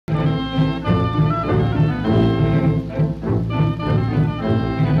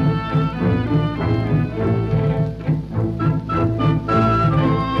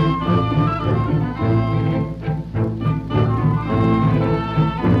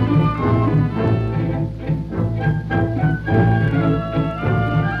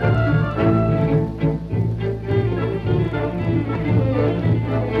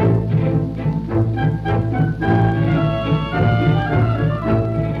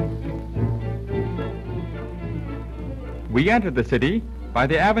We entered the city by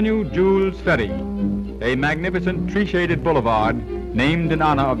the Avenue Jules Ferry, a magnificent tree-shaded boulevard named in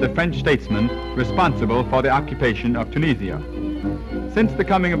honor of the French statesman responsible for the occupation of Tunisia. Since the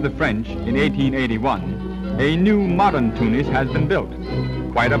coming of the French in 1881, a new modern Tunis has been built,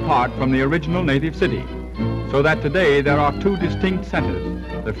 quite apart from the original native city, so that today there are two distinct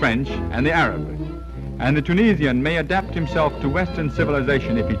centers, the French and the Arab. And the Tunisian may adapt himself to Western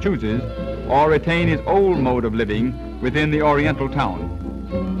civilization if he chooses, or retain his old mode of living within the Oriental town.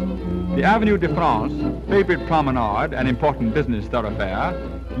 The Avenue de France, favorite promenade and important business thoroughfare,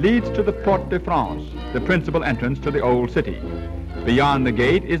 leads to the Porte de France, the principal entrance to the old city. Beyond the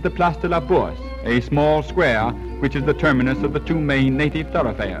gate is the Place de la Bourse, a small square which is the terminus of the two main native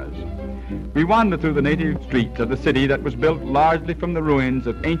thoroughfares. We wander through the native streets of the city that was built largely from the ruins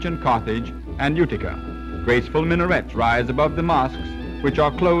of ancient Carthage and Utica. Graceful minarets rise above the mosques, which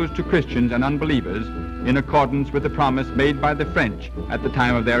are closed to Christians and unbelievers in accordance with the promise made by the French at the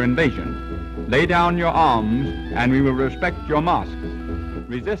time of their invasion. Lay down your arms and we will respect your mosques.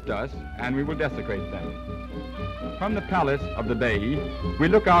 Resist us and we will desecrate them. From the palace of the Bey, we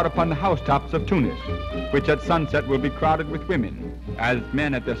look out upon the housetops of Tunis, which at sunset will be crowded with women, as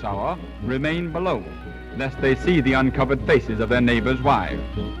men at this hour remain below, lest they see the uncovered faces of their neighbors' wives.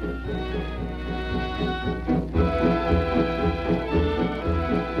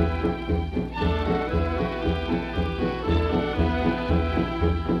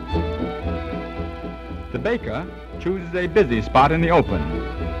 The baker chooses a busy spot in the open,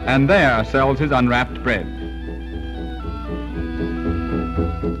 and there sells his unwrapped bread.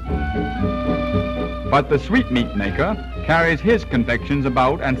 But the sweetmeat maker carries his confections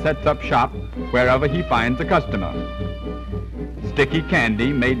about and sets up shop wherever he finds a customer. Sticky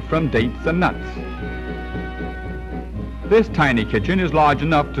candy made from dates and nuts. This tiny kitchen is large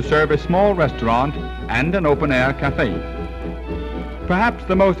enough to serve a small restaurant and an open-air cafe. Perhaps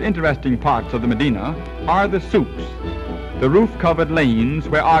the most interesting parts of the Medina are the souks, the roof-covered lanes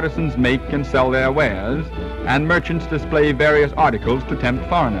where artisans make and sell their wares, and merchants display various articles to tempt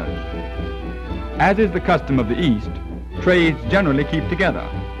foreigners. As is the custom of the East, trades generally keep together,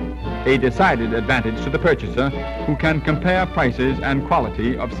 a decided advantage to the purchaser who can compare prices and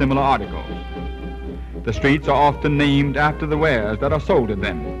quality of similar articles. The streets are often named after the wares that are sold in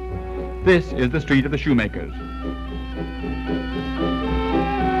them. This is the street of the shoemakers.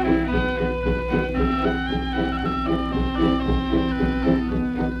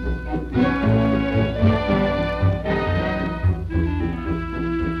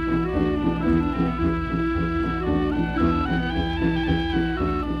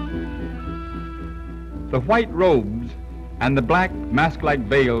 The white robes and the black mask-like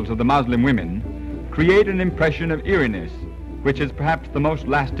veils of the Muslim women create an impression of eeriness, which is perhaps the most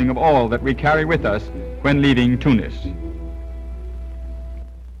lasting of all that we carry with us when leaving Tunis.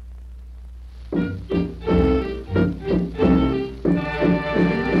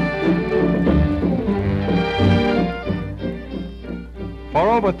 For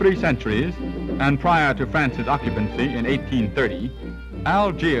over 3 centuries, and prior to France's occupancy in 1830,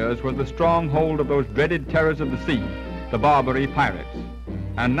 Algiers was the stronghold of those dreaded terrors of the sea, the Barbary pirates,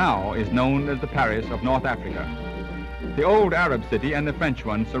 and now is known as the Paris of North Africa. The old Arab city and the French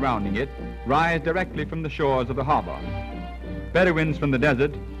one surrounding it rise directly from the shores of the harbor. Bedouins from the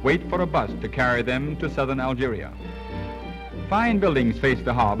desert wait for a bus to carry them to southern Algeria. Fine buildings face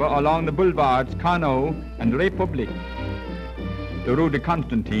the harbor along the boulevards Carnot and République. The Rue de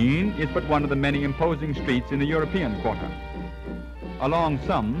Constantine is but one of the many imposing streets in the European quarter. Along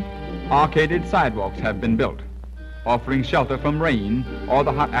some, arcaded sidewalks have been built, offering shelter from rain or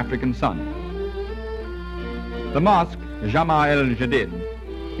the hot African sun. The mosque Jama el-Jadid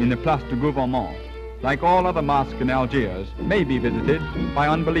in the Place du Gouvernement, like all other mosques in Algiers, may be visited by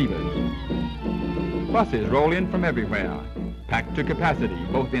unbelievers. Buses roll in from everywhere, packed to capacity,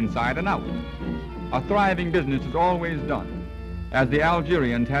 both inside and out. A thriving business is always done, as the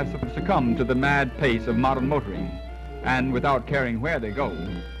Algerians have succumbed to the mad pace of modern motoring, and without caring where they go,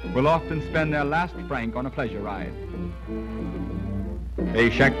 will often spend their last franc on a pleasure ride.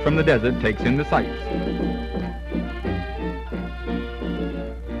 A sheikh from the desert takes in the sights.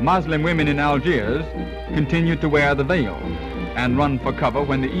 Muslim women in Algiers continue to wear the veil and run for cover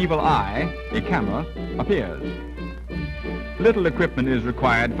when the evil eye, a camera, appears. Little equipment is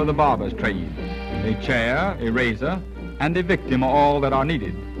required for the barber's trade. A chair, a razor, and a victim are all that are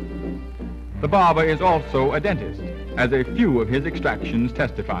needed. The barber is also a dentist, as a few of his extractions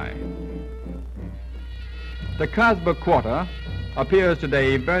testify. The Kasbah Quarter appears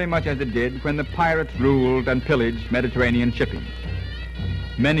today very much as it did when the pirates ruled and pillaged Mediterranean shipping.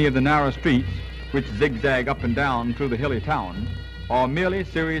 Many of the narrow streets which zigzag up and down through the hilly town, or merely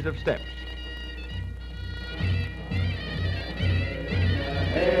series of steps.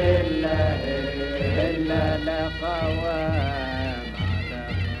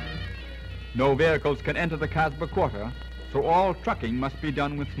 No vehicles can enter the Kasbah quarter, so all trucking must be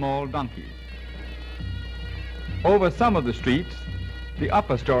done with small donkeys. Over some of the streets, the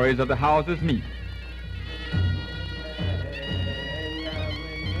upper stories of the houses meet.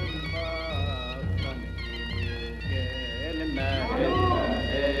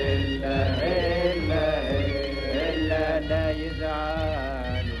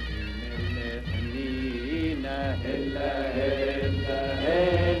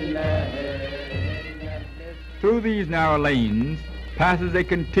 Through these narrow lanes passes a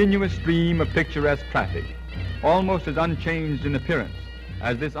continuous stream of picturesque traffic, almost as unchanged in appearance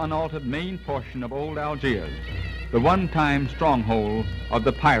as this unaltered main portion of old Algiers, the one-time stronghold of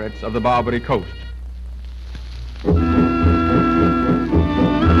the pirates of the Barbary coast.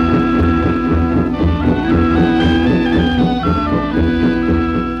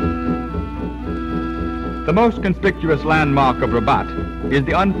 The most conspicuous landmark of Rabat is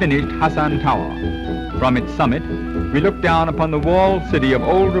the unfinished Hassan Tower. From its summit, we look down upon the walled city of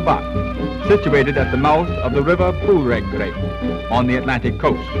Old Rabat, situated at the mouth of the river Bouregré on the Atlantic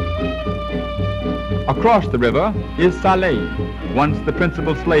coast. Across the river is Salé, once the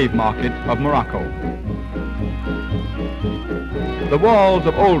principal slave market of Morocco. The walls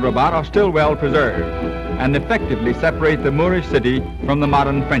of Old Rabat are still well preserved and effectively separate the Moorish city from the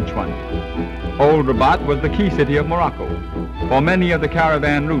modern French one. Old Rabat was the key city of Morocco, for many of the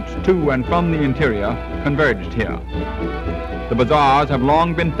caravan routes to and from the interior converged here. The bazaars have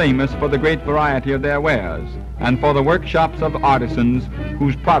long been famous for the great variety of their wares and for the workshops of artisans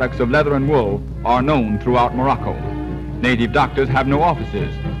whose products of leather and wool are known throughout Morocco. Native doctors have no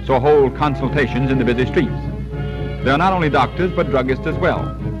offices, so hold consultations in the busy streets. They are not only doctors but druggists as well,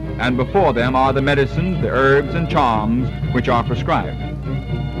 and before them are the medicines, the herbs and charms which are prescribed.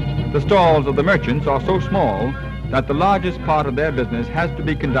 The stalls of the merchants are so small that the largest part of their business has to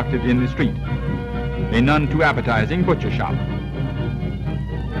be conducted in the street. A none too appetizing butcher shop.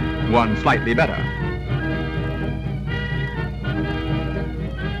 One slightly better.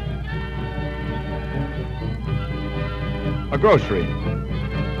 A grocery.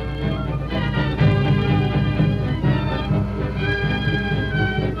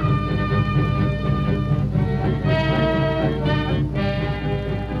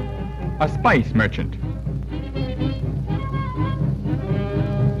 A spice merchant.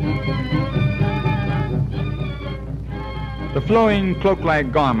 The flowing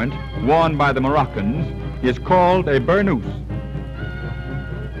cloak-like garment worn by the Moroccans is called a burnous.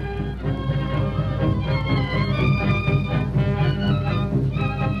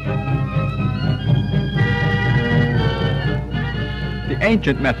 The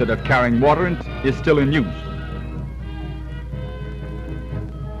ancient method of carrying water is still in use.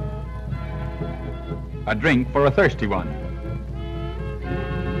 A drink for a thirsty one.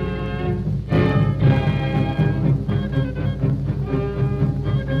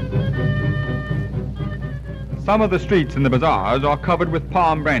 Some of the streets in the bazaars are covered with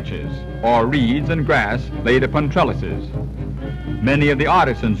palm branches or reeds and grass laid upon trellises. Many of the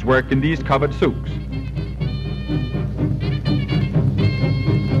artisans work in these covered souks.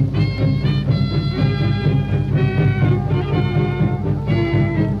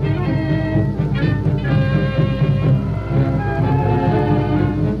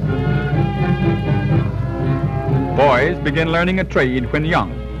 Boys begin learning a trade when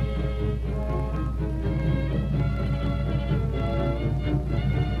young.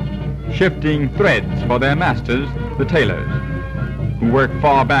 Shifting threads for their masters, the tailors, who work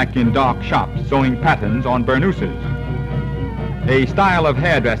far back in dark shops sewing patterns on burnouses, a style of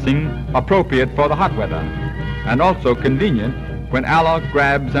hairdressing appropriate for the hot weather and also convenient when Allah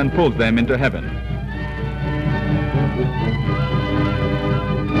grabs and pulls them into heaven.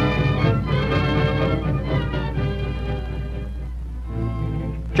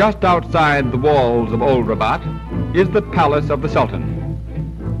 Just outside the walls of Old Rabat is the palace of the Sultan.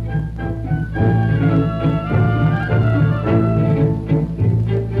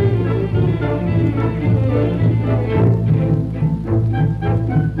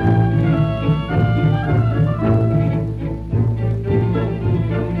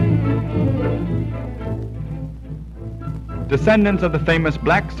 Descendants of the famous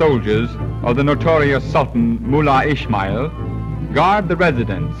black soldiers of the notorious Sultan Mullah Ismail guard the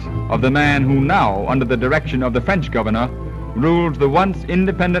residence of the man who now, under the direction of the French governor, rules the once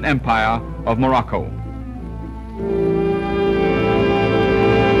independent empire of Morocco.